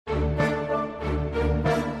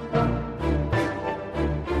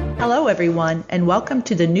Hello, everyone, and welcome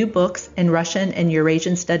to the New Books in Russian and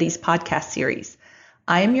Eurasian Studies podcast series.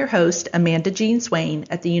 I am your host, Amanda Jean Swain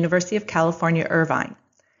at the University of California, Irvine.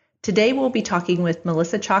 Today, we'll be talking with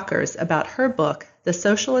Melissa Chalkers about her book, The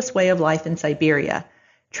Socialist Way of Life in Siberia,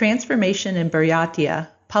 Transformation in Buryatia,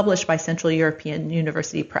 published by Central European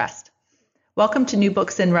University Press. Welcome to New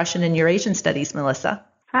Books in Russian and Eurasian Studies, Melissa.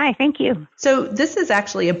 Hi, thank you. So this is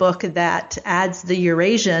actually a book that adds the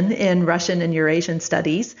Eurasian in Russian and Eurasian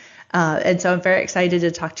studies. And so I'm very excited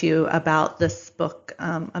to talk to you about this book,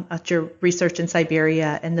 about your research in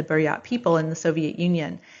Siberia and the Buryat people in the Soviet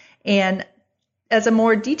Union. And as a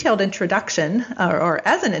more detailed introduction, or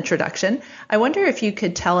as an introduction, I wonder if you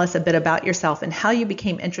could tell us a bit about yourself and how you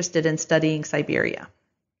became interested in studying Siberia.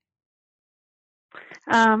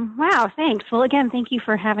 Wow, thanks. Well, again, thank you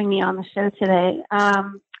for having me on the show today.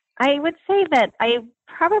 I would say that I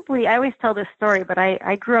always tell this story, but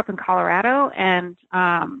I grew up in Colorado, and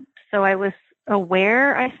so I was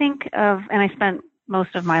aware, I think, and I spent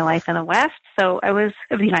most of my life in the West, of the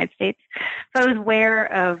United States. So I was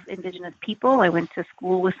aware of indigenous people. I went to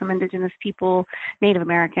school with some indigenous people, Native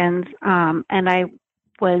Americans, and I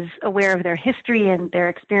was aware of their history and their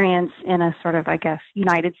experience in a sort of, I guess,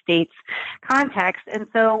 United States context. And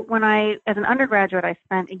so as an undergraduate, I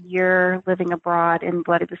spent a year living abroad in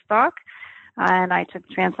Vladivostok, and I took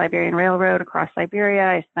the Trans-Siberian Railroad across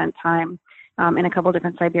Siberia. I spent time in a couple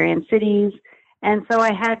different Siberian cities. And so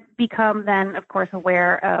I had become then, of course,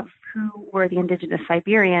 aware of who were the indigenous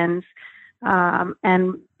Siberians,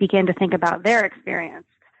 and began to think about their experience.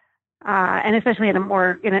 And especially in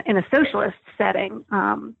a socialist setting,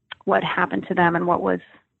 what happened to them and what was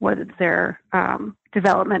their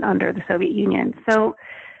development under the Soviet Union.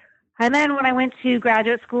 And then when I went to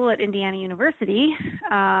graduate school at Indiana University,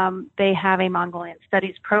 they have a Mongolian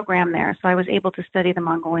studies program there. So I was able to study the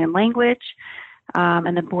Mongolian language,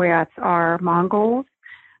 and the Buryats are Mongols.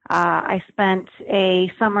 I spent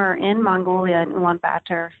a summer in Mongolia, in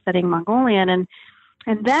Ulaanbaatar, studying Mongolian,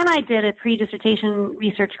 and then I did a pre-dissertation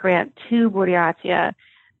research grant to Buryatia,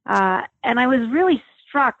 and I was really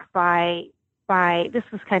struck by this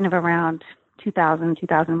was kind of around 2000,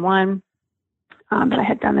 2001, that I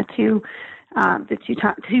had done the two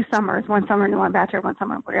summers, one summer in Ulaanbaatar, one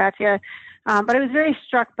summer in Buryatia, but I was very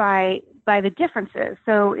struck by the differences.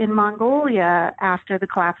 So in Mongolia, after the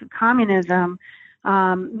collapse of communism,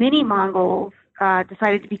 many Mongols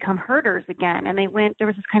decided to become herders again, and there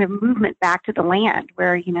was this kind of movement back to the land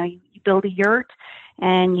where, you build a yurt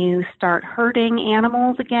and you start herding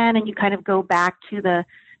animals again, and you kind of go back to the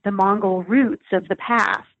Mongol roots of the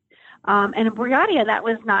past. And in Buryatia, that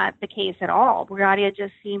was not the case at all. Buryatia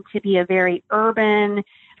just seemed to be a very urban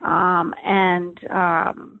and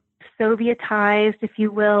Sovietized, if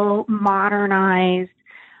you will, modernized,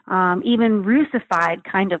 even Russified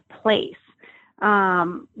kind of place.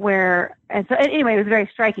 And so anyway, it was very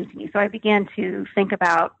striking to me. So I began to think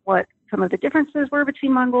about what some of the differences were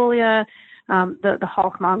between Mongolia, the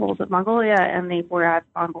Khalkh Mongols of Mongolia and the Buryat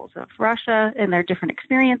Mongols of Russia and their different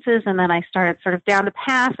experiences. And then I started sort of down the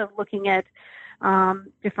path of looking at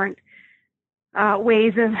different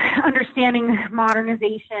ways of understanding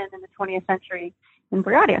modernization in the 20th century in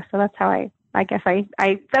Buryatia. So that's how I guess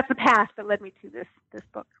that's the path that led me to this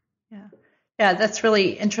book. Yeah. Yeah, that's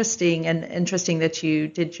really interesting, and interesting that you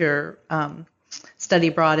did your study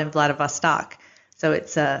abroad in Vladivostok. So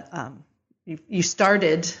it's you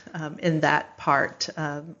started in that part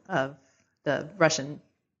of the Russian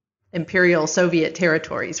Imperial Soviet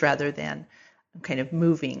territories rather than kind of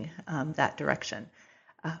moving that direction.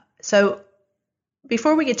 So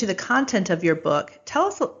before we get to the content of your book, tell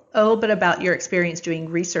us a little bit about your experience doing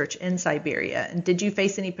research in Siberia. And did you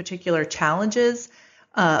face any particular challenges?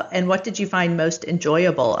 And what did you find most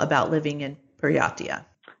enjoyable about living in Buryatia?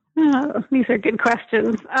 Oh, these are good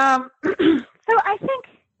questions. So I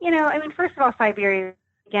think, first of all, Siberia,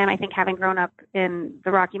 again, I think having grown up in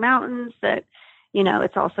the Rocky Mountains, that,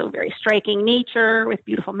 it's also very striking nature with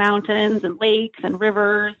beautiful mountains and lakes and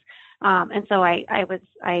rivers. And so I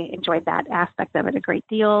enjoyed that aspect of it a great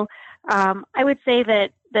deal. I would say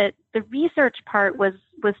that the research part was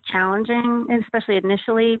challenging, especially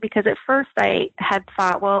initially, because at first I had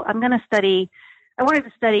thought, well, I wanted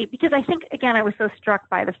to study, because I think, again, I was so struck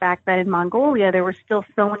by the fact that in Mongolia, there were still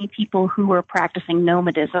so many people who were practicing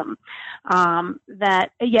nomadism, and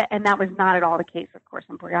that was not at all the case, of course,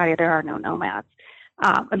 in Buryatia. There are no nomads,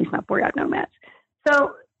 at least not Buryat nomads.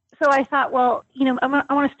 So I thought, well,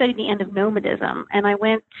 I want to study the end of nomadism, and I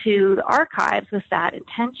went to the archives with that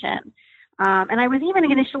intention. And I was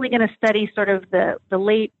even initially going to study sort of the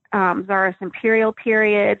late Tsarist imperial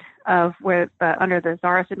period of where under the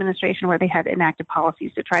Tsarist administration, where they had enacted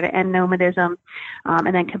policies to try to end nomadism,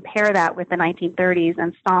 and then compare that with the 1930s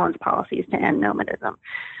and Stalin's policies to end nomadism.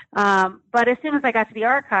 But as soon as I got to the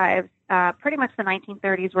archives, pretty much the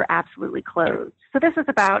 1930s were absolutely closed. So this is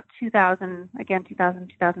about 2000,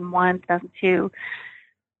 2001, 2002.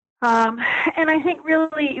 And I think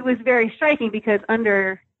really it was very striking because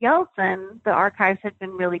under Yeltsin, the archives had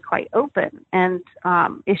been really quite open, and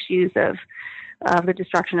issues of the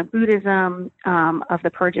destruction of Buddhism, of the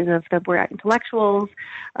purges of the Buryat intellectuals,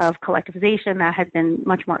 of collectivization, that had been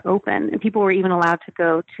much more open. And people were even allowed to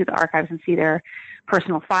go to the archives and see their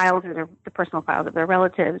personal files or the personal files of their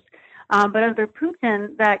relatives. But under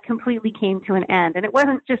Putin, that completely came to an end. And it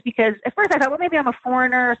wasn't just because, at first I thought, well, maybe I'm a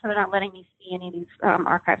foreigner, so they're not letting me see any of these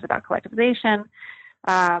archives about collectivization.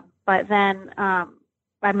 But then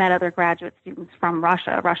I met other graduate students from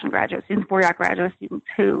Russia, Russian graduate students, Buryat graduate students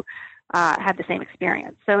who had the same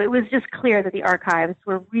experience. So it was just clear that the archives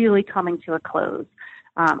were really coming to a close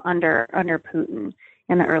under Putin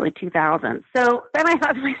in the early 2000s. So then I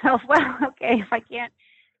thought to myself, well, okay, if I can't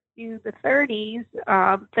do the 30s,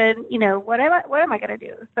 then, what am I going to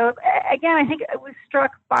do? So again, I think I was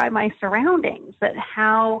struck by my surroundings, that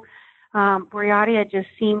how Buryatia just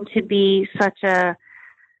seemed to be such a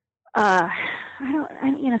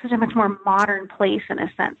such a much more modern place in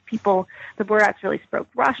a sense. The Buryats really spoke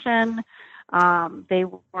Russian. They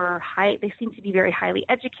seemed to be very highly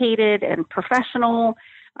educated and professional.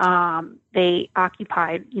 They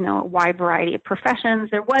occupied, a wide variety of professions.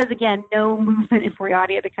 There was, again, no movement in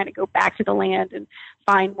Buryatia to kind of go back to the land and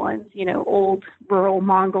find one's, old rural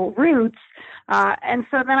Mongol roots. And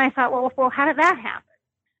so then I thought, well, how did that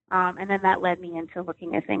happen? And then that led me into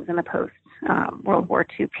looking at things in the post-World War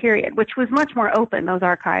II period, which was much more open, those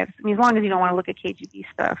archives. I mean, as long as you don't want to look at KGB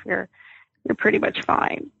stuff, you're pretty much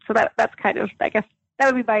fine. So that's kind of, I guess,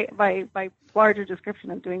 that would be my larger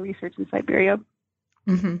description of doing research in Siberia.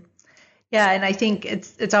 Mm-hmm. Yeah, and I think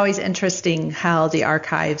it's always interesting how the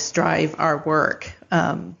archives drive our work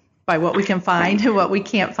by what we can find and what we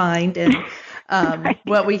can't find, and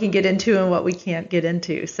what we can get into and what we can't get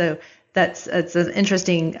into. So it's an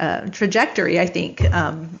interesting trajectory, I think,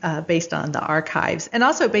 based on the archives, and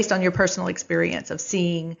also based on your personal experience of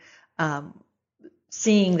seeing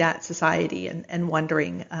that society and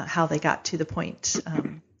wondering how they got to the point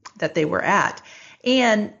that they were at.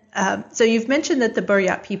 And so you've mentioned that the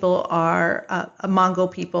Buryat people are a Mongol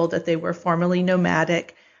people, that they were formerly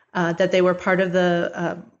nomadic, that they were part of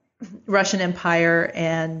the Russian Empire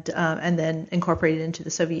and then incorporated into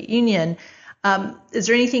the Soviet Union. Is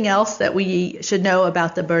there anything else that we should know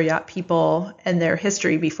about the Buryat people and their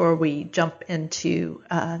history before we jump into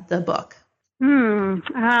the book? That's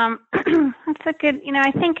a good.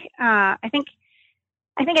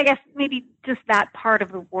 I guess maybe just that part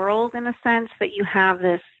of the world, in a sense, that you have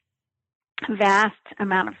this vast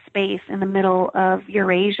amount of space in the middle of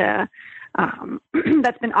Eurasia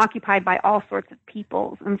that's been occupied by all sorts of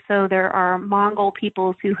peoples. And so there are Mongol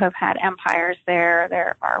peoples who have had empires there.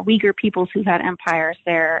 There are Uyghur peoples who've had empires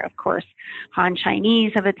there. Of course, Han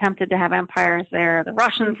Chinese have attempted to have empires there. The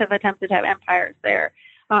Russians have attempted to have empires there.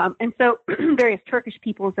 And so various Turkish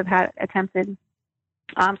peoples have attempted.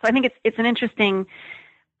 So I think it's an interesting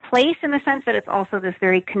place in the sense that it's also this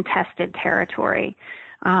very contested territory.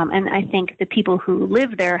 And I think the people who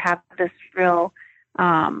live there have this real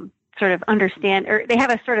sort of understand, or they have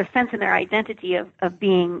a sort of sense in their identity of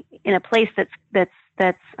being in a place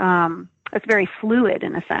that's very fluid,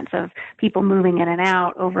 in a sense of people moving in and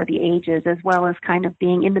out over the ages, as well as kind of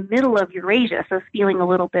being in the middle of Eurasia, so feeling a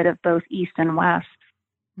little bit of both East and West.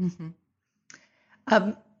 Mm-hmm.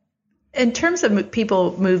 In terms of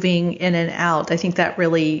people moving in and out, I think that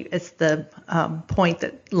really is the point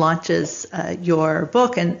that launches your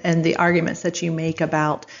book and the arguments that you make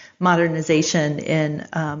about modernization in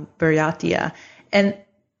Buryatia. And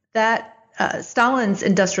that Stalin's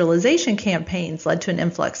industrialization campaigns led to an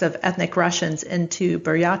influx of ethnic Russians into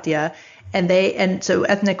Buryatia, and so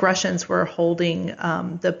ethnic Russians were holding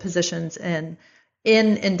the positions in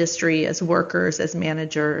industry as workers, as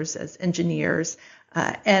managers, as engineers,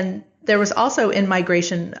 and there was also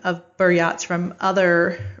in-migration of Buryats from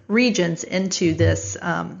other regions into this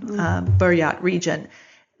Buryat region.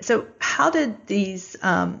 So how did these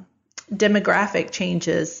demographic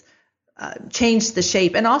changes change the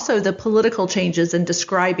shape, and also the political changes in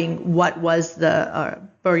describing what was the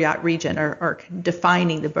Buryat region, or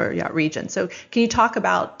defining the Buryat region? So can you talk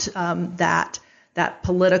about that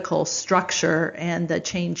political structure and the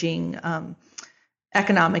changing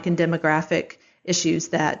economic and demographic issues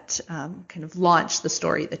that kind of launch the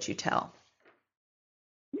story that you tell.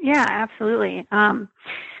 Yeah, absolutely.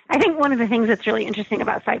 I think one of the things that's really interesting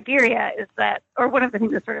about Siberia is that, or one of the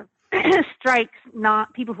things that sort of strikes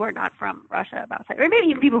not people who are not from Russia about Siberia, or maybe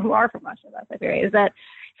even people who are from Russia about Siberia, is that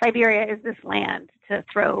Siberia is this land to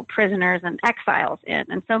throw prisoners and exiles in.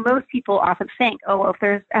 And so most people often think, oh, well, if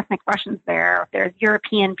there's ethnic Russians there, or if there's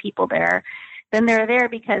European people there, then they're there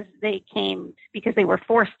because they were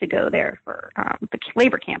forced to go there for the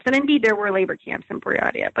labor camps. And indeed, there were labor camps in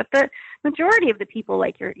Buryatia. But the majority of the people,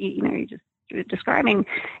 like you're just describing,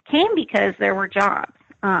 came because there were jobs.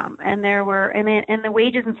 And the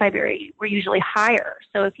wages in Siberia were usually higher.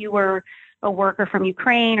 So if you were a worker from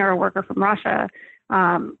Ukraine or a worker from Russia,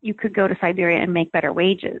 you could go to Siberia and make better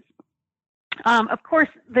wages. Of course,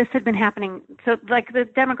 this had been happening. So, like, the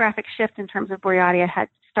demographic shift in terms of Buryatia had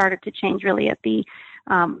started to change really at the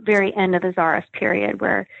very end of the Tsarist period,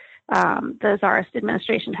 where the Tsarist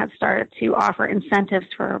administration had started to offer incentives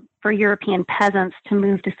for European peasants to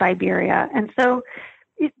move to Siberia. And so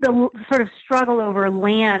the sort of struggle over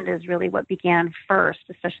land is really what began first,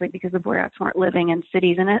 especially because the Buryats weren't living in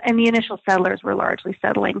cities, and the initial settlers were largely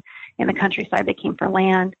settling in the countryside. They came for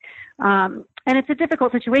land. And it's a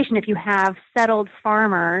difficult situation if you have settled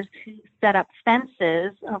farmers who set up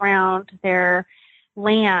fences around their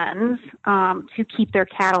lands to keep their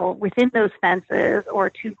cattle within those fences,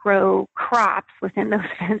 or to grow crops within those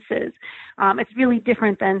fences. It's really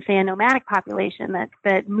different than, say, a nomadic population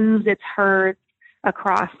that moves its herds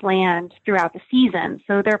across land throughout the season.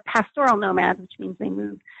 So they're pastoral nomads, which means they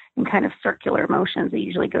move in kind of circular motions. They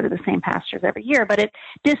usually go to the same pastures every year, but it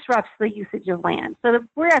disrupts the usage of land. So the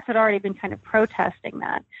Buryats had already been kind of protesting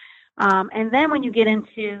that. And then when you get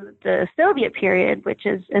into the Soviet period, which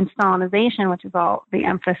is in Stalinization, which is all the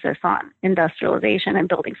emphasis on industrialization and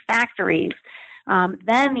building factories,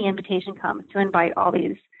 then the invitation comes to invite all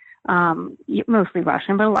these mostly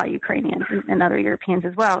Russian, but a lot of Ukrainians and other Europeans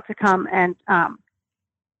as well, to come and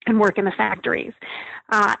work in the factories.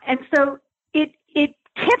 And so it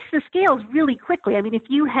tips the scales really quickly. I mean, if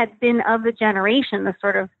you had been of the generation, the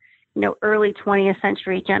sort of, early 20th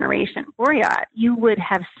century generation Buryat, you would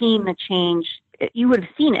have seen the change. You would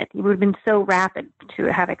have seen it. It would have been so rapid to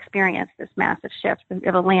have experienced this massive shift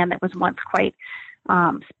of a land that was once quite,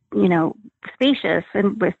 spacious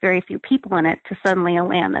and with very few people in it, to suddenly a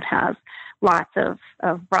land that has lots of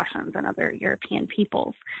Russians and other European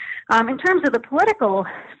peoples. In terms of the political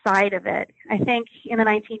side of it, I think in the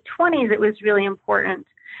 1920s it was really important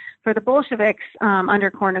for the Bolsheviks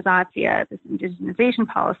under Kornizatsiya, this indigenization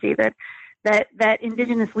policy, that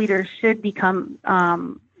indigenous leaders should become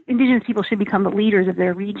indigenous people should become the leaders of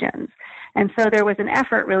their regions. And so there was an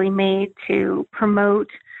effort really made to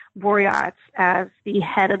promote Buryats as the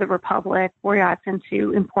head of the republic, Buryats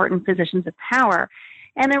into important positions of power.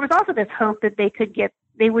 And there was also this hope that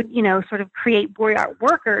they would sort of create Buryat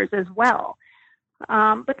workers as well.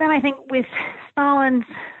 But then I think with Stalin's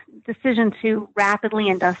decision to rapidly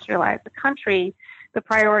industrialize the country, the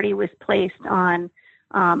priority was placed on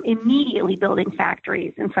immediately building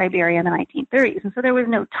factories in Siberia in the 1930s. And so there was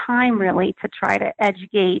no time really to try to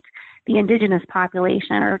educate the indigenous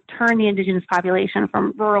population or turn the indigenous population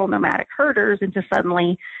from rural nomadic herders into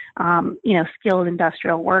suddenly, skilled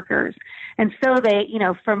industrial workers. And so they,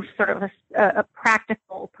 from sort of a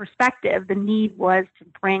practical perspective, the need was to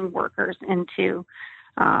bring workers into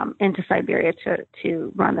Siberia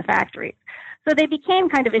to run the factories. So they became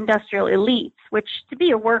kind of industrial elites, which to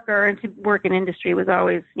be a worker and to work in industry was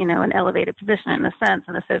always, an elevated position in a sense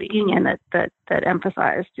in the Soviet Union that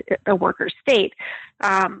emphasized a worker state.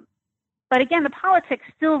 But again, the politics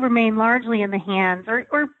still remain largely in the hands,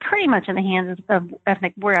 or pretty much in the hands of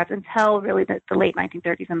ethnic Buryats until really the late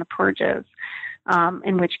 1930s and the purges,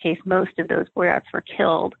 in which case most of those Buryats were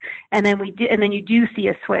killed. And then you do see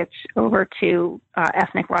a switch over to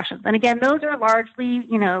ethnic Russians. And again, those are largely,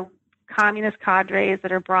 communist cadres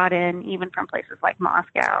that are brought in even from places like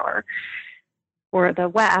Moscow or the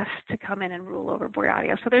West to come in and rule over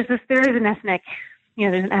Buryatia. So there is an ethnic.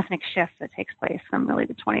 There's an ethnic shift that takes place from really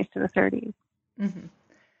the 20s to the 30s. Mm-hmm.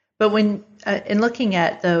 But when, in looking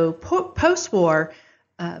at the post-war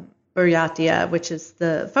Buryatia, which is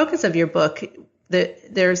the focus of your book,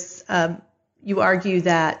 there's you argue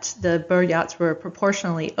that the Buryats were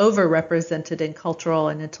proportionally overrepresented in cultural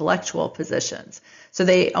and intellectual positions. So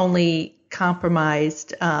they only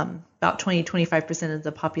comprised about 20-25% of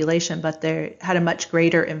the population, but they had a much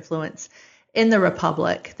greater influence in the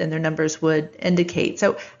Republic than their numbers would indicate.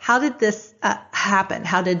 So how did this happen?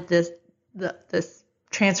 How did this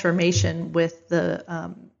transformation with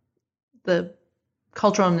the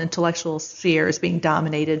cultural and intellectual spheres being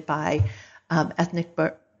dominated by ethnic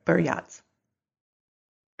Buryats?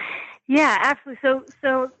 Yeah, absolutely.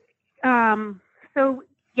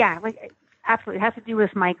 Yeah, like absolutely, it has to do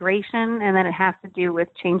with migration, and then it has to do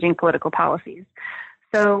with changing political policies.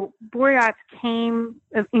 So Buryats came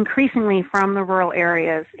increasingly from the rural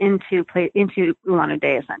areas into Ulan-Ude,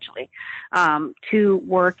 essentially, to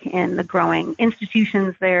work in the growing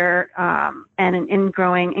institutions there, and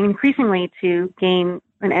increasingly to gain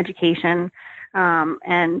an education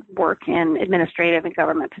and work in administrative and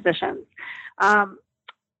government positions.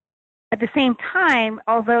 At the same time,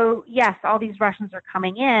 although, yes, all these Russians are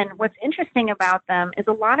coming in, what's interesting about them is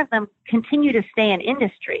a lot of them continue to stay in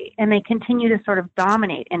industry, and they continue to sort of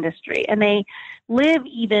dominate industry. And they live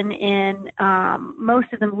even in,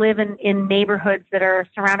 most of them live in neighborhoods that are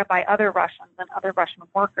surrounded by other Russians and other Russian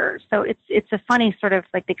workers. So it's a funny sort of,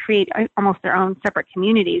 like, they create almost their own separate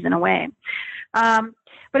communities in a way. But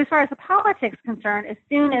as far as the politics concerned, as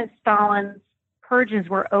soon as Stalin's purges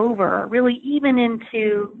were over, really even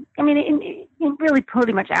into, in really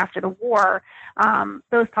pretty much after the war,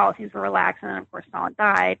 those policies were relaxed, and then of course Stalin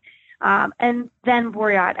died. And then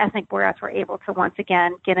ethnic Buryats were able to once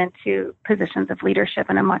again get into positions of leadership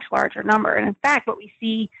in a much larger number. And in fact, what we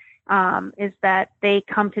see is that they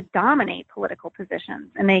come to dominate political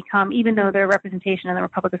positions, and they come, even though their representation in the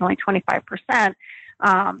Republic is only 25%,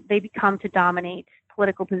 they become to dominate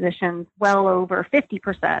political positions well over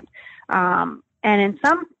 50%. And in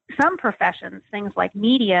some professions, things like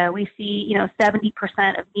media, we see,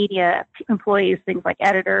 70% of media employees, things like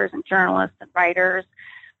editors and journalists and writers,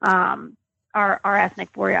 are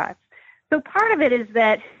ethnic Buryats. So part of it is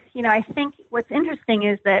that, I think what's interesting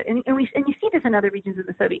is that, and you see this in other regions of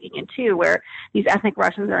the Soviet Union too, where these ethnic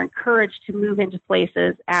Russians are encouraged to move into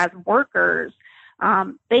places as workers.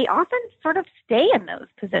 They often sort of stay in those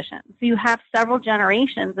positions. So you have several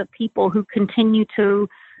generations of people who continue to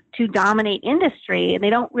dominate industry, and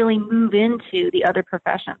they don't really move into the other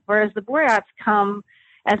professions. Whereas the Buryats come,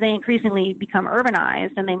 as they increasingly become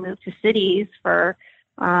urbanized, and they move to cities for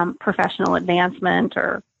professional advancement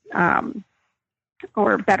or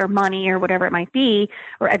better money or whatever it might be,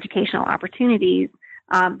 or educational opportunities,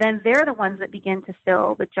 then they're the ones that begin to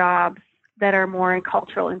fill the jobs that are more in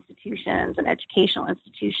cultural institutions and educational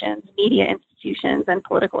institutions, media institutions, and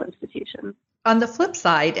political institutions. On the flip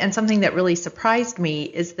side, and something that really surprised me,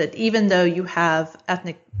 is that even though you have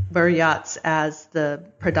ethnic Buryats as the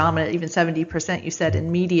predominant, even 70% you said,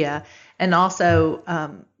 in media, and also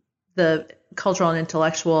the cultural and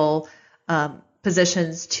intellectual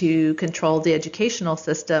positions to control the educational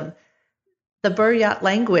system, the Buryat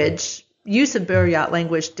language, use of Buryat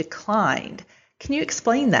language declined. Can you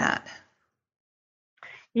explain that?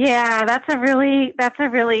 Yeah, that's a really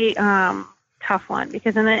tough one,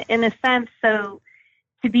 because in a sense, so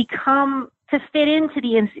to fit into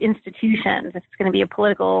the institutions, if it's going to be a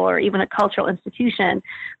political or even a cultural institution,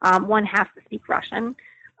 one has to speak Russian.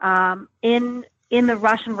 In the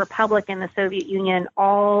Russian Republic in the Soviet Union,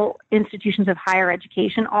 all institutions of higher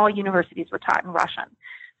education, all universities were taught in Russian.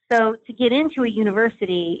 So to get into a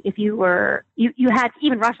university, if you had,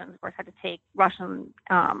 even Russians, of course, had to take Russian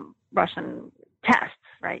tests,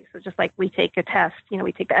 right? So just like we take a test,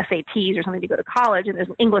 we take the SATs or something to go to college, and there's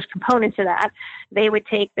an English component to that. They would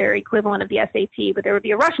take their equivalent of the SAT, but there would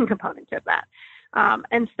be a Russian component to that.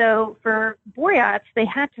 And so for Buryats, they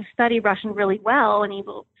had to study Russian really well and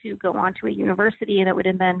able to go on to a university, and it would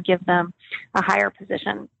then give them a higher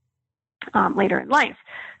position later in life.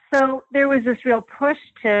 So there was this real push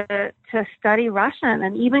to study Russian,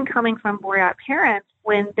 and even coming from Buryat parents,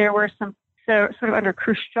 when there were some sort of under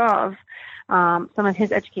Khrushchev, some of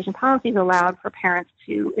his education policies allowed for parents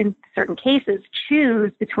to, in certain cases,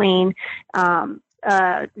 choose between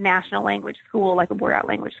a national language school like a Buryat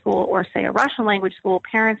language school or, say, a Russian language school.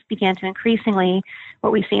 Parents began to increasingly,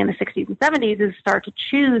 what we see in the 60s and 70s, is start to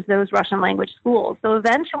choose those Russian language schools. So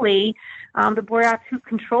eventually, the Buryats who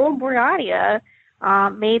controlled Buryatia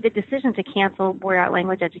made the decision to cancel Buryat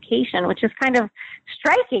language education, which is kind of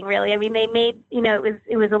striking, really. I mean, they made,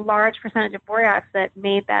 it was a large percentage of Buryats that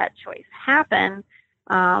made that choice happen.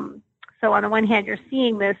 So on the one hand, you're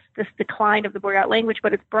seeing this decline of the Buryat language,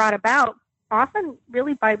 but it's brought about often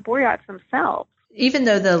really by Buryats themselves. Even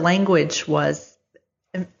though the language was,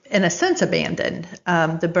 in a sense, abandoned,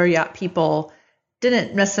 the Buryat people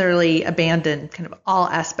didn't necessarily abandon kind of all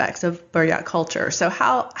aspects of Buryat culture. So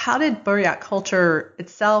how did Buryat culture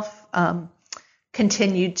itself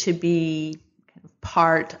continue to be kind of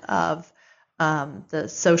part of the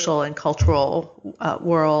social and cultural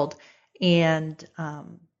world, and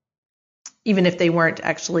even if they weren't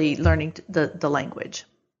actually learning the language?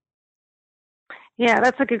 Yeah,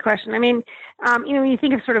 that's a good question. I mean, when you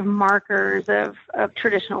think of sort of markers of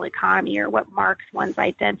traditional economy or what marks one's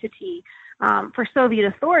identity, for Soviet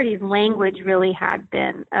authorities, language really had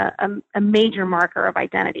been a major marker of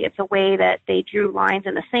identity. It's a way that they drew lines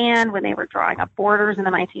in the sand when they were drawing up borders in the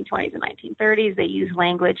 1920s and 1930s. They used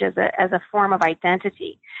language as a form of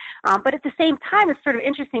identity. But at the same time, it's sort of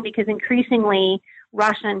interesting because increasingly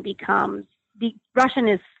Russian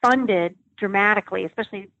is funded dramatically,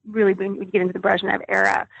 especially really when we get into the Brezhnev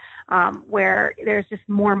era, where there's just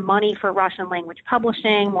more money for Russian language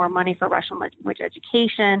publishing, more money for Russian language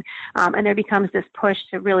education, and there becomes this push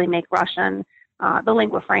to really make Russian the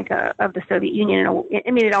lingua franca of the Soviet Union. I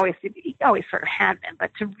mean, it always sort of had been, but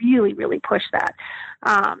to really, really push that.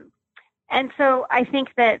 And so I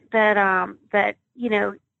think that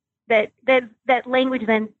language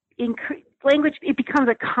then language, it becomes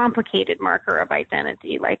a complicated marker of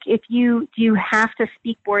identity. Like do you have to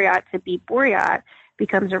speak Buryat to be Buryat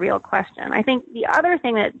becomes a real question. I think the other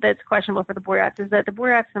thing that's questionable for the Buryats is that the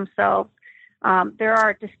Buryats themselves, there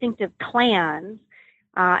are distinctive clans,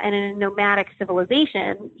 and in a nomadic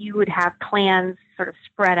civilization, you would have clans sort of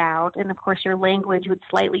spread out, and of course your language would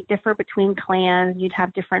slightly differ between clans. You'd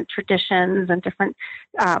have different traditions and different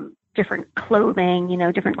clothing,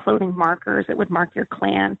 different clothing markers that would mark your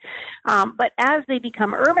clan. But as they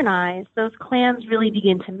become urbanized, those clans really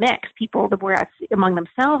begin to mix. People, the Buryats among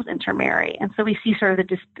themselves, intermarry. And so we see sort of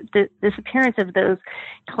the disappearance of those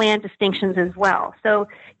clan distinctions as well. So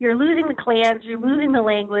you're losing the clans, you're losing the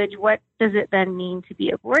language. What does it then mean to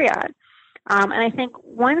be a Buryat? And I think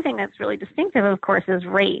one thing that's really distinctive, of course, is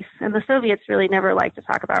race. And the Soviets really never liked to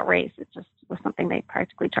talk about race. It just was something they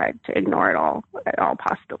practically tried to ignore at all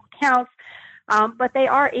possible accounts. But they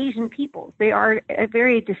are Asian peoples. They are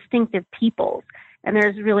very distinctive peoples. And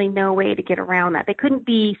there's really no way to get around that. They couldn't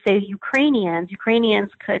be, say, Ukrainians. Ukrainians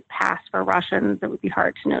could pass for Russians. It would be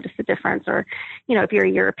hard to notice the difference. Or, if you're a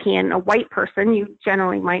European, a white person, you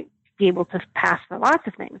generally might be able to pass for lots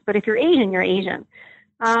of things. But if you're Asian, you're Asian.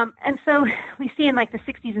 And so we see in like the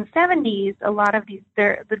 60s and 70s, a lot of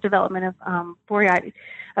the development of Buryat,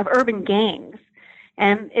 of urban gangs.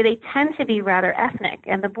 And they tend to be rather ethnic.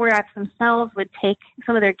 And the Buryats themselves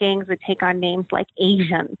some of their gangs would take on names like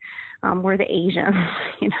Asian. We're the Asians,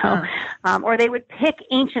 or they would pick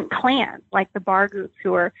ancient clans like the Barguts,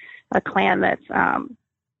 who are a clan that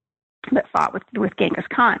fought with Genghis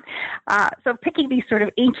Khan. So picking these sort of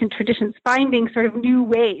ancient traditions, finding sort of new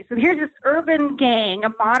ways. So here's this urban gang, a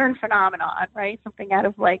modern phenomenon, right? Something out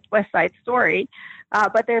of like West Side Story.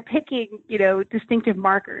 But they're picking, distinctive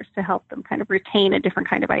markers to help them kind of retain a different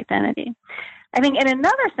kind of identity. I think in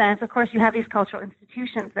another sense, of course, you have these cultural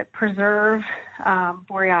institutions that preserve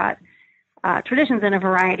Buryat traditions in a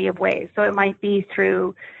variety of ways. So it might be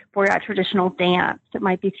through Buryat traditional dance. It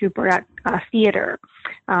might be through Buryat theater.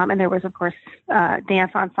 And there was, of course,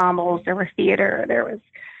 dance ensembles. There was theater. There was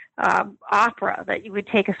opera, that you would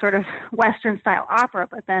take a sort of Western-style opera,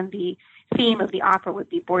 but then the theme of the opera would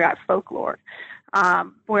be Buryat folklore,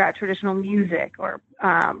 Buryat traditional music, or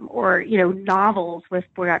novels with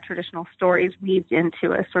Buryat traditional stories weaved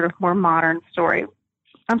into a sort of more modern story.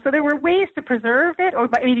 So there were ways to preserve it, or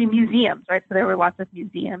maybe museums, right? So there were lots of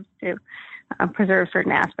museums to preserve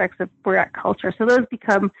certain aspects of Buryat culture. So those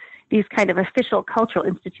become these kind of official cultural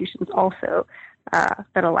institutions also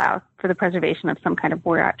that allow for the preservation of some kind of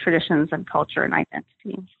Buryat traditions and culture and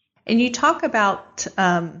identity. And you talk about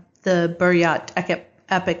the Buryat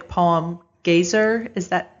epic poem Gezer. Is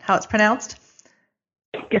that how it's pronounced?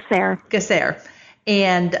 Gezer.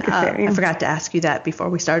 And I forgot to ask you that before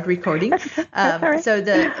we started recording. That's right. So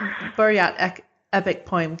the Buryat epic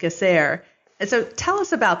poem Gezer. So tell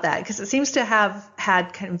us about that, because it seems to have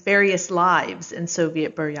had kind of various lives in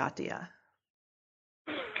Soviet Buryatia.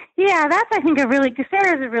 Yeah, that's, I think,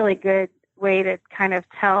 Gezer is a really good way to kind of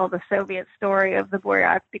tell the Soviet story of the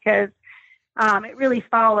Buryats, because it really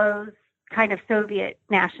follows kind of Soviet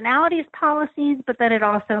nationalities policies, but then it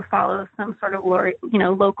also follows some sort of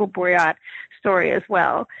local Buryat story as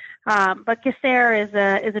well. But Gezer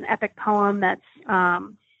is an epic poem that's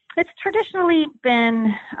it's traditionally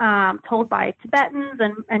been told by Tibetans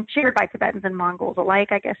and shared by Tibetans and Mongols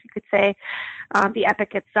alike, I guess you could say. The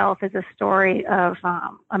epic itself is a story of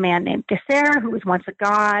a man named Gezer, who was once a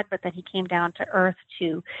god, but then he came down to earth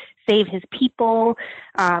to save his people.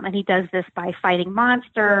 And he does this by fighting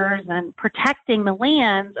monsters and protecting the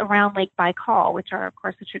lands around Lake Baikal, which are, of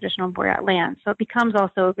course, the traditional Buryat lands. So it becomes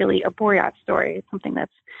also really a Buryat story. It's something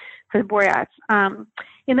that's for the Buryats.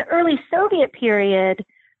 In the early Soviet period,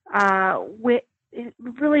 really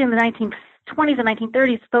in the 1920s and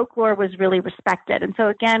 1930s, folklore was really respected. And so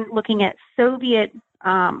again, looking at Soviet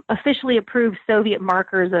officially approved Soviet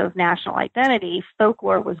markers of national identity,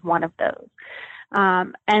 folklore was one of those.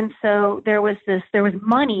 And so there was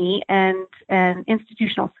money and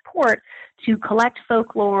institutional support to collect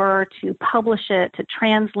folklore, to publish it, to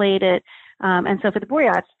translate it. And so for the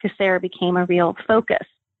Buryats, Geser became a real focus.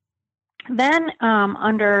 Then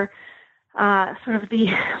under sort of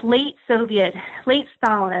the late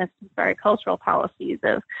Stalinist, cultural policies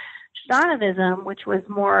of Zhdanovism, which was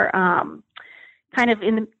more kind of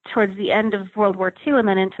towards the end of World War II and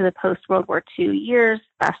then into the post-World War II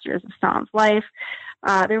last years of Stalin's life,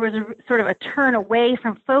 there was a sort of a turn away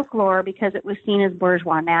from folklore because it was seen as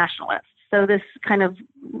bourgeois nationalist. So this kind of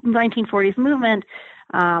 1940s movement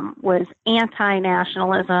was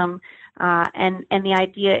anti-nationalism, and the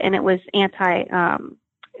idea, and it was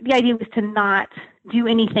the idea was to not do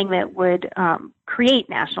anything that would create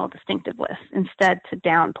national distinctiveness, instead to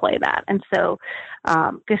downplay that. And so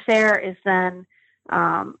Geser is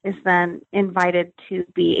then invited to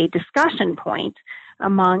be a discussion point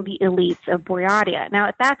among the elites of Buryatia. Now,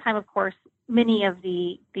 at that time, of course, many of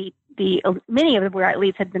the Buryat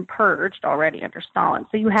elites had been purged already under Stalin.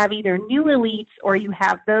 So you have either new elites or you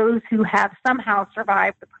have those who have somehow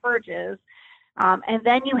survived the purges, and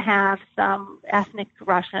then you have some ethnic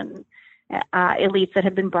Russian elites that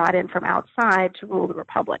have been brought in from outside to rule the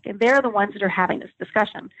republic, and they're the ones that are having this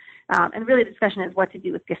discussion. And really, the discussion is what to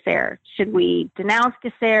do with Geser. Should we denounce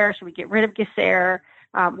Geser? Should we get rid of Geser?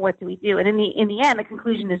 What do we do? And in the end, the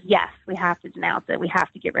conclusion is yes, we have to denounce it. We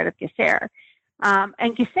have to get rid of Geser.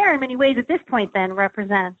 And Geser, in many ways, at this point, then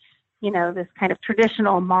represents, this kind of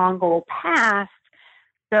traditional Mongol past.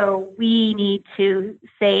 So we need to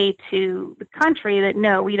say to the country that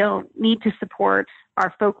no, we don't need to support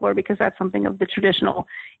our folklore because that's something of the traditional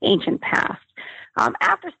ancient past.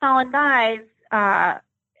 After Stalin dies,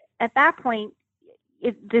 at that point,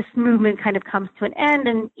 this movement kind of comes to an end,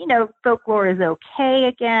 and folklore is okay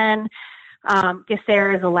again.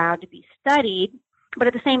 Geser is allowed to be studied, but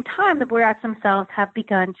at the same time, the Buryats themselves have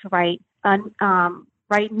begun to write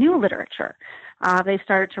new literature. They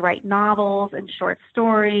started to write novels and short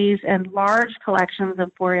stories, and large collections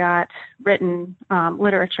of Buryat written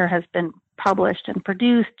literature has been published and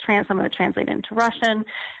produced. Some of it translated into Russian,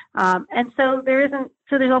 and so there's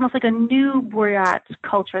almost like a new Buryat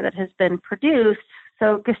culture that has been produced.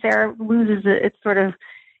 So Geser loses its sort of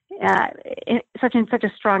such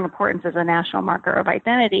a strong importance as a national marker of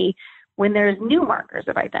identity when there's new markers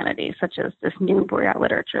of identity, such as this new Buryat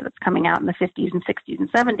literature that's coming out in the 50s and 60s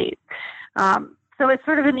and 70s. So it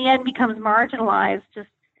sort of in the end becomes marginalized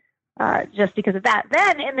just because of that.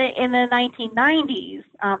 Then in the 1990s,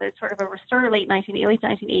 there's sort of a resurgence, late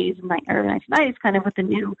 1980s and early 1990s, kind of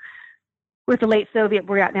with the late Soviet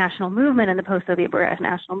Buryat national movement and the post-Soviet Buryat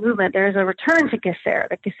national movement. There's a return to Geser.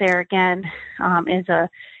 That Geser again is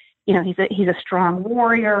he's a strong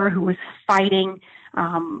warrior who was fighting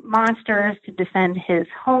monsters to defend his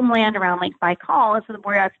homeland around Lake Baikal, and so the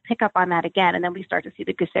Buryats pick up on that again, and then we start to see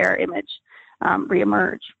the Geser image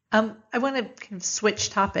reemerge. I want to kind of switch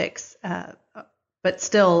topics, but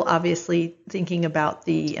still obviously thinking about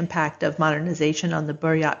the impact of modernization on the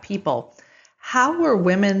Buryat people. How were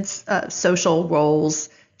women's social roles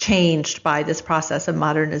changed by this process of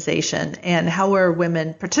modernization, and how were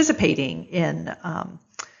women participating in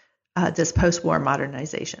this post-war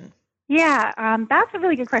modernization? Yeah, that's a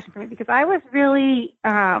really good question for me, because I was really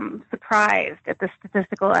surprised at the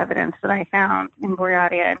statistical evidence that I found in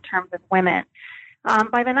Buryatia in terms of women.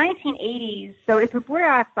 By the 1980s, so if the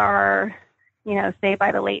Buryats are, say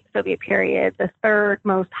by the late Soviet period, the third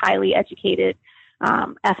most highly educated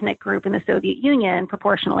ethnic group in the Soviet Union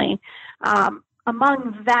proportionally,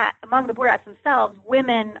 among the Buryats themselves,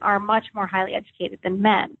 women are much more highly educated than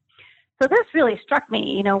men. So this really struck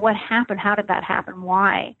me, what happened? How did that happen?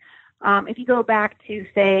 Why? If you go back to,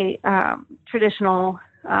 say, traditional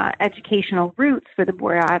educational roots for the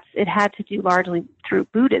Buryats, it had to do largely through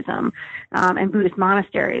Buddhism and Buddhist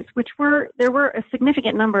monasteries, there were a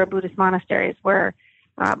significant number of Buddhist monasteries where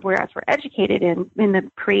Buryats were educated in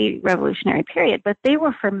the pre-revolutionary period, but they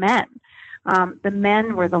were for men. The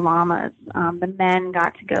men were the lamas. The men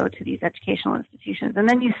got to go to these educational institutions. And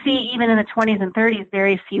then you see, even in the 20s and 30s,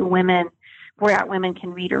 very few Buryat women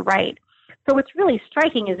can read or write. So what's really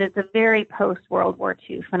striking is it's a very post-World War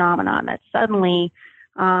II phenomenon that suddenly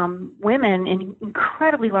women in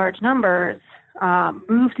incredibly large numbers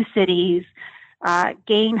move to cities,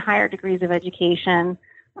 gain higher degrees of education,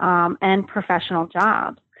 and professional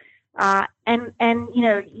jobs. And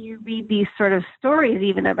you read these sort of stories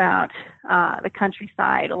even about the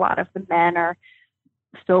countryside. A lot of the men are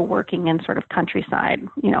still working in sort of countryside,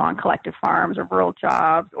 on collective farms or rural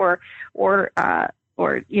jobs, or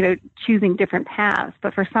or, choosing different paths.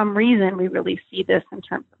 But for some reason, we really see this in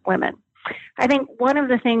terms of women. I think one of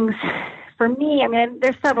the things for me,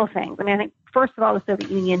 there's several things. I think, first of all, the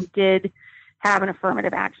Soviet Union did have an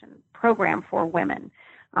affirmative action program for women.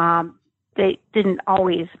 They didn't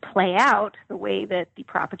always play out the way that the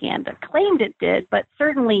propaganda claimed it did, but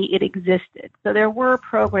certainly it existed. So there were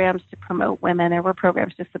programs to promote women. There were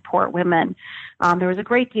programs to support women. There was a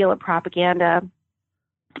great deal of propaganda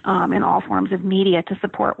in all forms of media to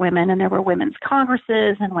support women, and there were women's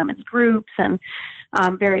congresses and women's groups and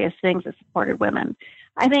various things that supported women.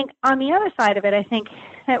 I think on the other side of it, I think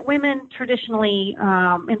that women traditionally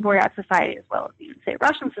in Buryat society, as well as even say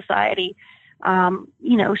Russian society,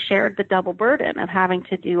 shared the double burden of having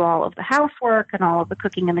to do all of the housework and all of the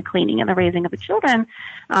cooking and the cleaning and the raising of the children,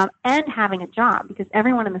 and having a job, because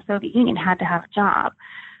everyone in the Soviet Union had to have a job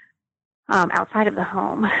outside of the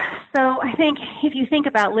home. So I think if you think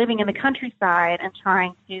about living in the countryside and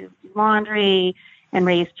trying to do laundry and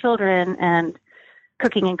raise children and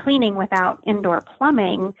cooking and cleaning without indoor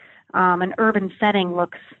plumbing, an urban setting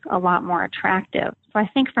looks a lot more attractive. So I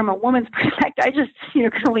think from a woman's perspective, I just can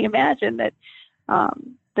only imagine that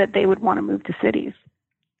they would want to move to cities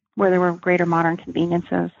where there were greater modern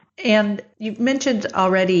conveniences. And you mentioned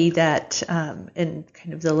already that in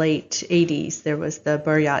kind of the late 80s, there was the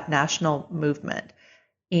Buryat National Movement.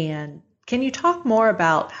 And can you talk more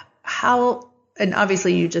about how, and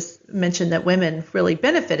obviously you just mentioned that women really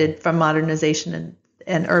benefited from modernization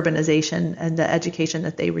and urbanization and the education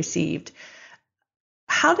that they received.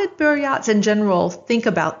 How did Buryats in general think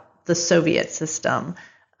about the Soviet system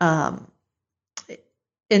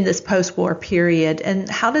in this post-war period, and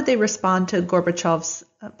how did they respond to Gorbachev's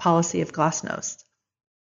policy of glasnost?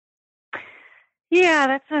 Yeah,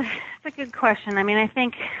 that's a good question. I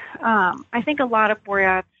think a lot of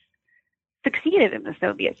Buryats succeeded in the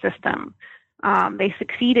Soviet system. They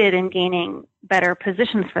succeeded in gaining better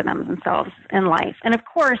positions for themselves in life. And of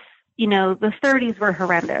course, the 30s were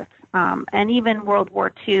horrendous. And even World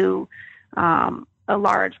War II, a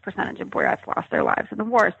large percentage of Buryats lost their lives in the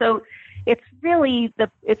war. So it's really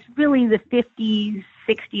the 50s,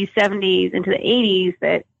 60s, 70s into the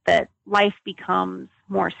 80s that life becomes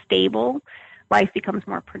more stable. Life becomes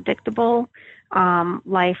more predictable.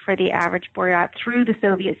 Life for the average Buryat through the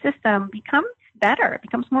Soviet system becomes better. It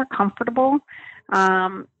becomes more comfortable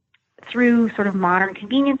through sort of modern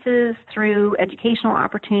conveniences, through educational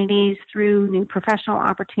opportunities, through new professional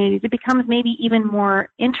opportunities. It becomes maybe even more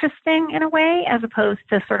interesting in a way, as opposed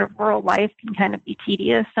to sort of rural life can kind of be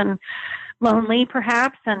tedious and lonely,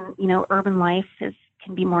 perhaps, and urban life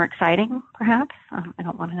can be more exciting, perhaps. I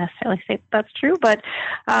don't want to necessarily say that's true, but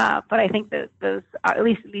I think that those at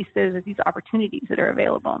least there's these opportunities that are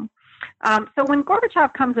available. So when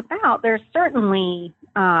Gorbachev comes about, there's certainly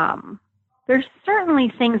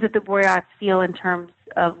things that the Buryats feel in terms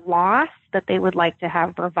of loss that they would like to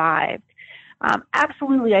have revived.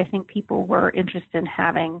 Absolutely, I think people were interested in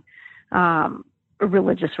having a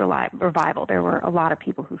religious revival. There were a lot of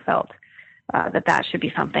people who felt that should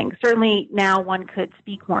be something. Certainly now one could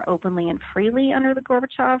speak more openly and freely under the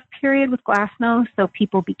Gorbachev period with glasnost, so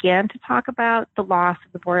people began to talk about the loss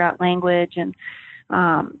of the Buryat language and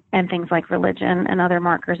things like religion and other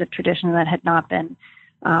markers of tradition that had not been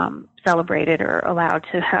celebrated or allowed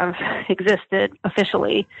to have existed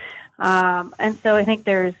officially. And so I think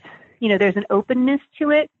there's an openness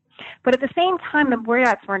to it. But at the same time, the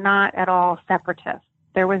Buryats were not at all separatists.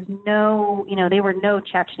 There was no, they were no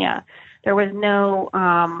Chechnya. There was no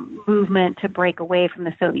movement to break away from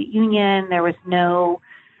the Soviet Union. There was no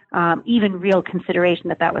even real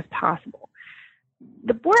consideration that was possible.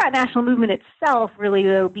 The Buryat national movement itself really,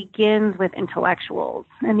 though, begins with intellectuals,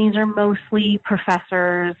 and these are mostly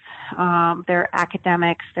professors. They're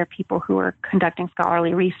academics. They're people who are conducting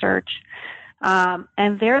scholarly research,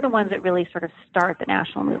 and they're the ones that really sort of start the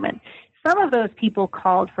national movement. Some of those people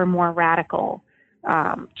called for more radical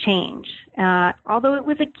change, although it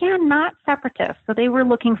was, again, not separatist. So they were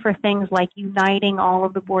looking for things like uniting all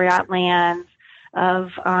of the Buryat lands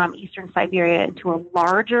of eastern Siberia into a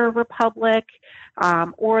larger republic,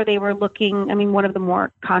 or they were looking, one of the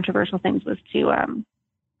more controversial things was to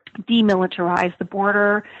demilitarize the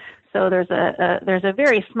border. So there's a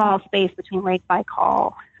very small space between Lake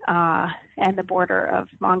Baikal and the border of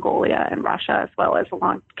Mongolia and Russia, as well as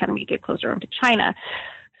along kind of you get closer into China.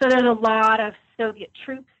 So there's a lot of Soviet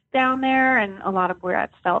troops down there, and a lot of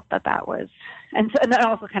Buryats felt that was, and then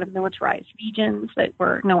also kind of militarized regions that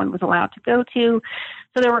no one was allowed to go to.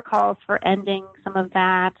 So there were calls for ending some of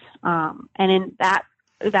that, and in that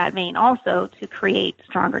vein also to create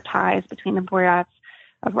stronger ties between the Buryats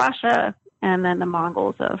of Russia and then the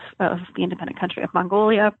Mongols of the independent country of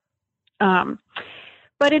Mongolia.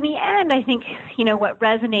 But in the end, I think, what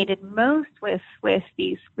resonated most with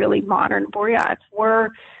these really modern Buryats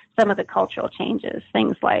were some of the cultural changes,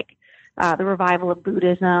 things like the revival of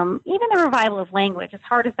Buddhism, even the revival of language, as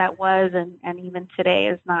hard as that was, and even today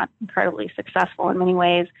is not incredibly successful in many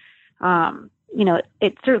ways.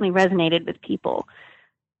 It certainly resonated with people.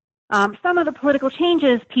 Some of the political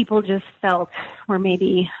changes people just felt were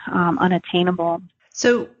maybe unattainable.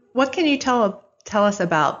 So what can you tell us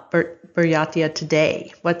about Buryatia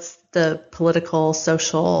today? What's the political,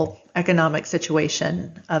 social, economic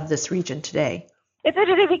situation of this region today? It's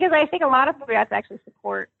interesting because I think a lot of Buryats actually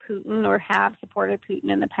support Putin or have supported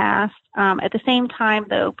Putin in the past. At the same time,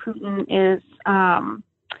 though, Putin is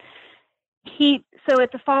So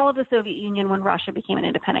at the fall of the Soviet Union, when Russia became an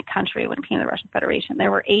independent country, when it became the Russian Federation,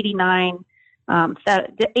 there were 89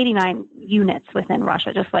 units within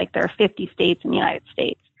Russia, just like there are 50 states in the United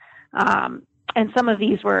States. And some of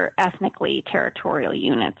these were ethnically territorial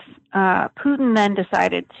units. Putin then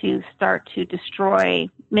decided to start to destroy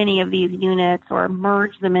many of these units or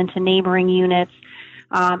merge them into neighboring units.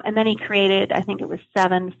 And then he created, I think it was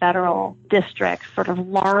 7 federal districts, sort of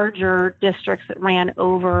larger districts that ran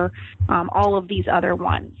over all of these other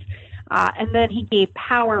ones. And then he gave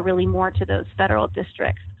power really more to those federal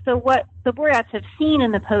districts. So what the Buryats have seen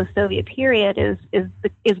in the post-Soviet period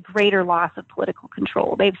is greater loss of political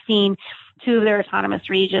control. They've seen 2 of their autonomous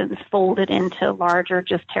regions folded into larger,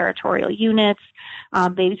 just territorial units.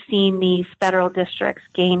 They've seen these federal districts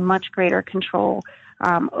gain much greater control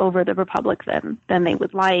over the republic than they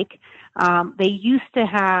would like. They used to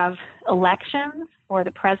have elections for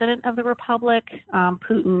the president of the republic.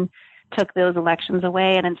 Putin took those elections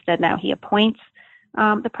away, and instead now he appoints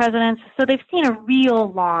the presidents. So they've seen a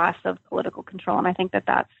real loss of political control, and I think that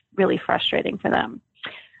that's really frustrating for them.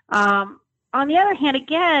 On the other hand,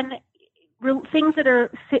 again, things that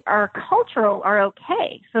are cultural are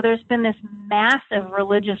okay. So there's been this massive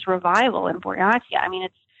religious revival in Buryatia. I mean,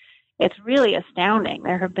 it's really astounding.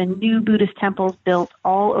 There have been new Buddhist temples built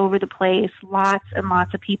all over the place. Lots and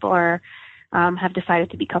lots of people have decided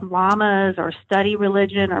to become lamas or study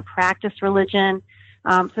religion or practice religion.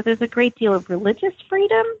 So there's a great deal of religious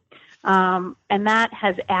freedom, and that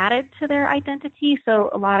has added to their identity. So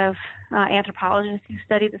a lot of anthropologists who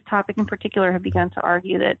study this topic in particular have begun to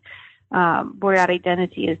argue that Buryat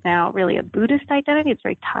identity is now really a Buddhist identity. It's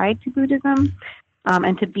very tied to Buddhism,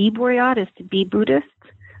 and to be Buryat is to be Buddhist.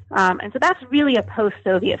 And so that's really a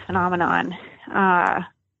post-Soviet phenomenon.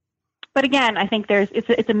 But again, I think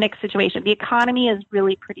it's a mixed situation. The economy is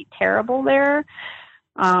really pretty terrible there.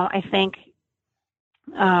 I think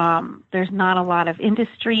there's not a lot of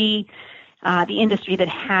industry. The industry that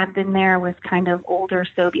had been there was kind of older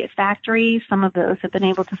Soviet factories. Some of those have been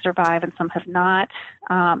able to survive and some have not.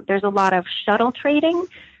 There's a lot of shuttle trading,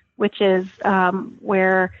 which is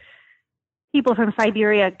where people from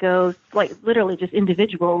Siberia go, like literally just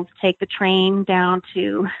individuals, take the train down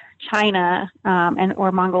to China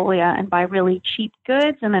or Mongolia and buy really cheap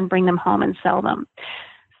goods and then bring them home and sell them.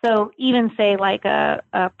 So even say like a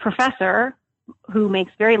professor who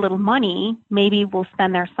makes very little money maybe will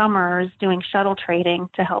spend their summers doing shuttle trading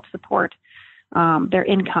to help support their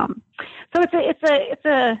income. So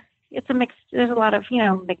it's a mixed. There's a lot of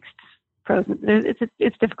mixed pros.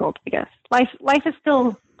 It's difficult, I guess. Life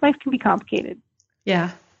can be complicated.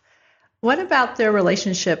 Yeah. What about their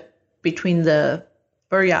relationship between the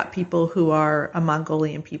Buryat people who are a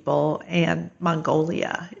Mongolian people and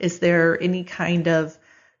Mongolia? Is there any kind of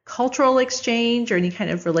cultural exchange or any kind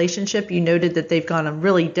of relationship? You noted that they've gone in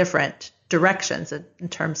really different directions in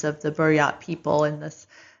terms of the Buryat people and this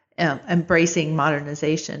embracing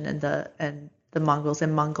modernization and the Mongols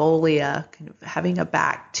in Mongolia kind of having a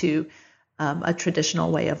back to a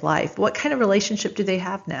traditional way of life. What kind of relationship do they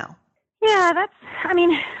have now? Yeah,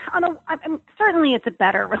 certainly it's a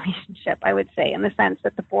better relationship, I would say, in the sense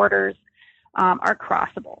that the borders are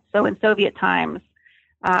crossable. So in Soviet times,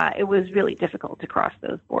 it was really difficult to cross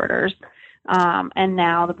those borders. And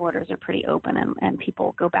now the borders are pretty open and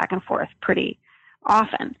people go back and forth pretty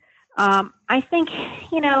often. I think,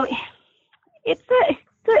 it's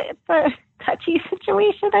a touchy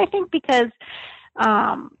situation, I think, because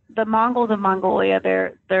the Mongols of Mongolia,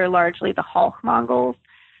 they're largely the Halk Mongols.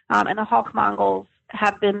 And the Halk Mongols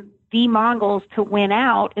have been the Mongols to win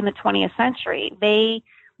out in the 20th century. They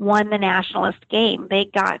won the nationalist game. They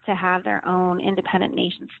got to have their own independent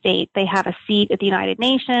nation state. They have a seat at the United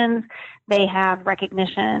Nations. They have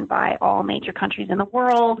recognition by all major countries in the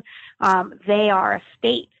world. They are a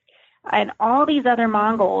state. And all these other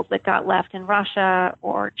Mongols that got left in Russia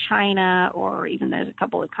or China, or even there's a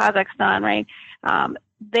couple in Kazakhstan, right?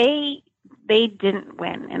 They didn't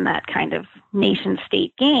win in that kind of nation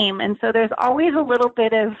state game. And so there's always a little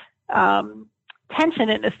bit of tension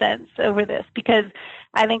in a sense over this, because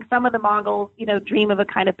I think some of the Mongols, dream of a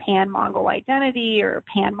kind of pan-Mongol identity or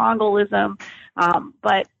pan-Mongolism.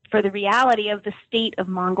 But for the reality of the state of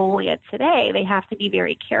Mongolia today, they have to be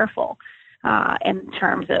very careful in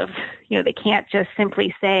terms of, they can't just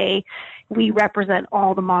simply say we represent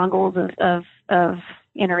all the Mongols of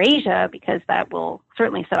Inner Asia, because that will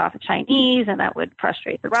certainly set off the Chinese and that would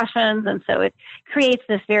frustrate the Russians. And so it creates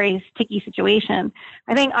this very sticky situation.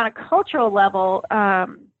 I think on a cultural level,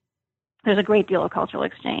 there's a great deal of cultural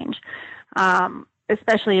exchange,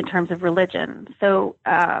 especially in terms of religion. So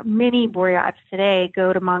many Buryats today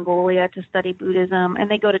go to Mongolia to study Buddhism,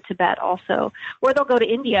 and they go to Tibet also, or they'll go to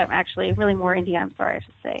India, actually, really more India, I'm sorry, I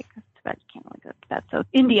should say, because Tibet, you can't really go to Tibet. So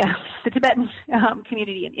India, the Tibetan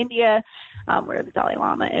community in India, where the Dalai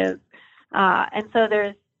Lama is. And so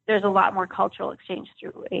there's a lot more cultural exchange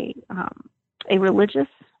through a religious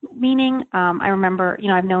meaning. I remember,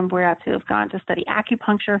 I've known Buryats who have gone to study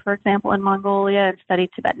acupuncture, for example, in Mongolia, and studied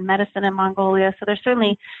Tibetan medicine in Mongolia. So there's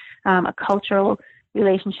certainly a cultural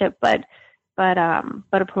relationship, but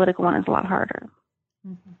a political one is a lot harder.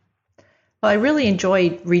 Mm-hmm. Well, I really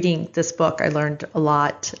enjoyed reading this book. I learned a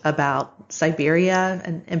lot about Siberia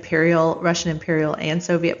and Russian imperial and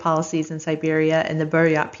Soviet policies in Siberia and the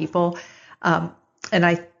Buryat people. And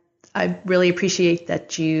I really appreciate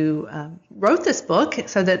that you wrote this book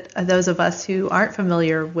so that those of us who aren't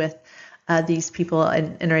familiar with these people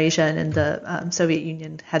in Inner Asia and in the Soviet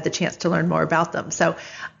Union had the chance to learn more about them. So,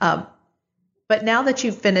 but now that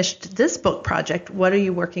you've finished this book project, what are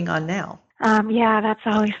you working on now? Yeah, that's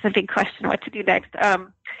always the big question, what to do next.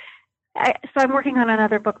 So I'm working on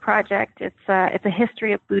another book project. It's a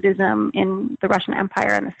history of Buddhism in the Russian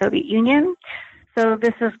Empire and the Soviet Union. So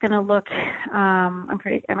this is going to look, I'm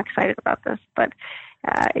excited about this, but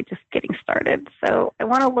it's just getting started. So I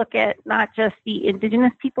want to look at not just the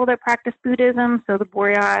indigenous people that practice Buddhism, so the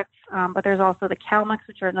Buryats, but there's also the Kalmucks,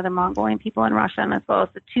 which are another Mongolian people in Russia, and as well as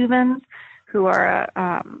the Tuvans, who are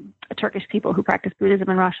a Turkish people who practice Buddhism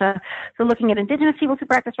in Russia. So looking at indigenous peoples who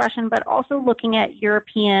practice Russian, but also looking at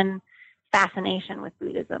European fascination with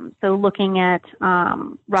Buddhism. So looking at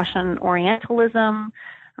Russian Orientalism,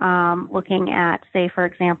 looking at, say, for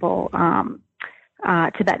example,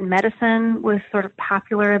 Tibetan medicine was sort of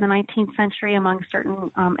popular in the 19th century among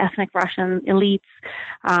certain ethnic Russian elites.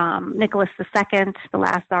 Nicholas II, the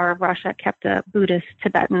last Tsar of Russia, kept a Buddhist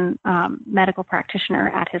Tibetan medical practitioner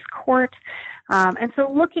at his court. And so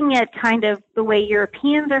looking at kind of the way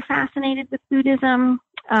Europeans are fascinated with Buddhism,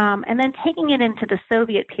 and then taking it into the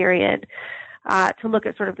Soviet period to look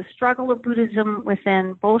at sort of the struggle of Buddhism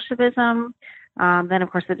within Bolshevism, then,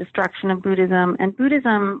 of course, the destruction of Buddhism. And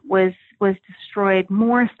Buddhism was destroyed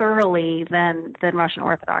more thoroughly than Russian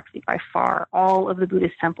Orthodoxy by far. All of the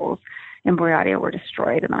Buddhist temples in Buryatia were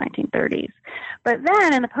destroyed in the 1930s. But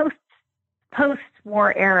then in the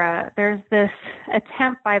post-war era, there's this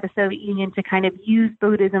attempt by the Soviet Union to kind of use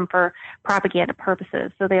Buddhism for propaganda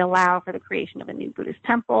purposes. So they allow for the creation of a new Buddhist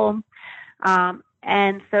temple.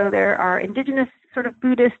 And so there are indigenous sort of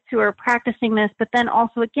Buddhists who are practicing this, but then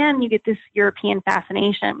also, again, you get this European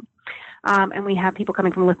fascination. And we have people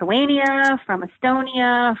coming from Lithuania, from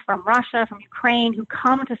Estonia, from Russia, from Ukraine, who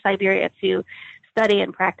come to Siberia to study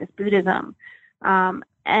and practice Buddhism. And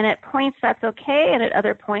at points that's okay, and at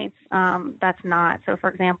other points that's not. So, for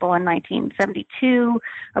example, in 1972,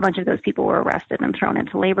 a bunch of those people were arrested and thrown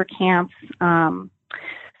into labor camps.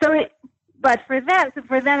 But for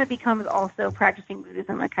them, it becomes also practicing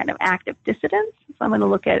Buddhism a kind of active dissidence. So I'm going to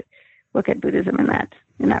look at Buddhism in that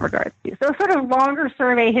regard too. So a sort of longer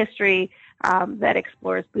survey history that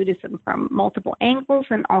explores Buddhism from multiple angles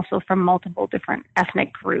and also from multiple different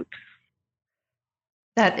ethnic groups.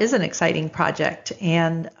 That is an exciting project,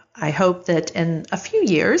 and I hope that in a few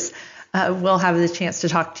years we'll have the chance to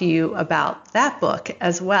talk to you about that book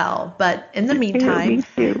as well. But in the meantime,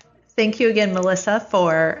 thank you again, Melissa,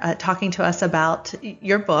 for talking to us about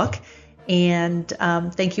your book. And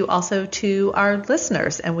thank you also to our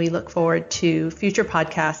listeners. And we look forward to future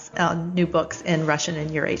podcasts on new books in Russian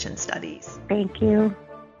and Eurasian studies. Thank you.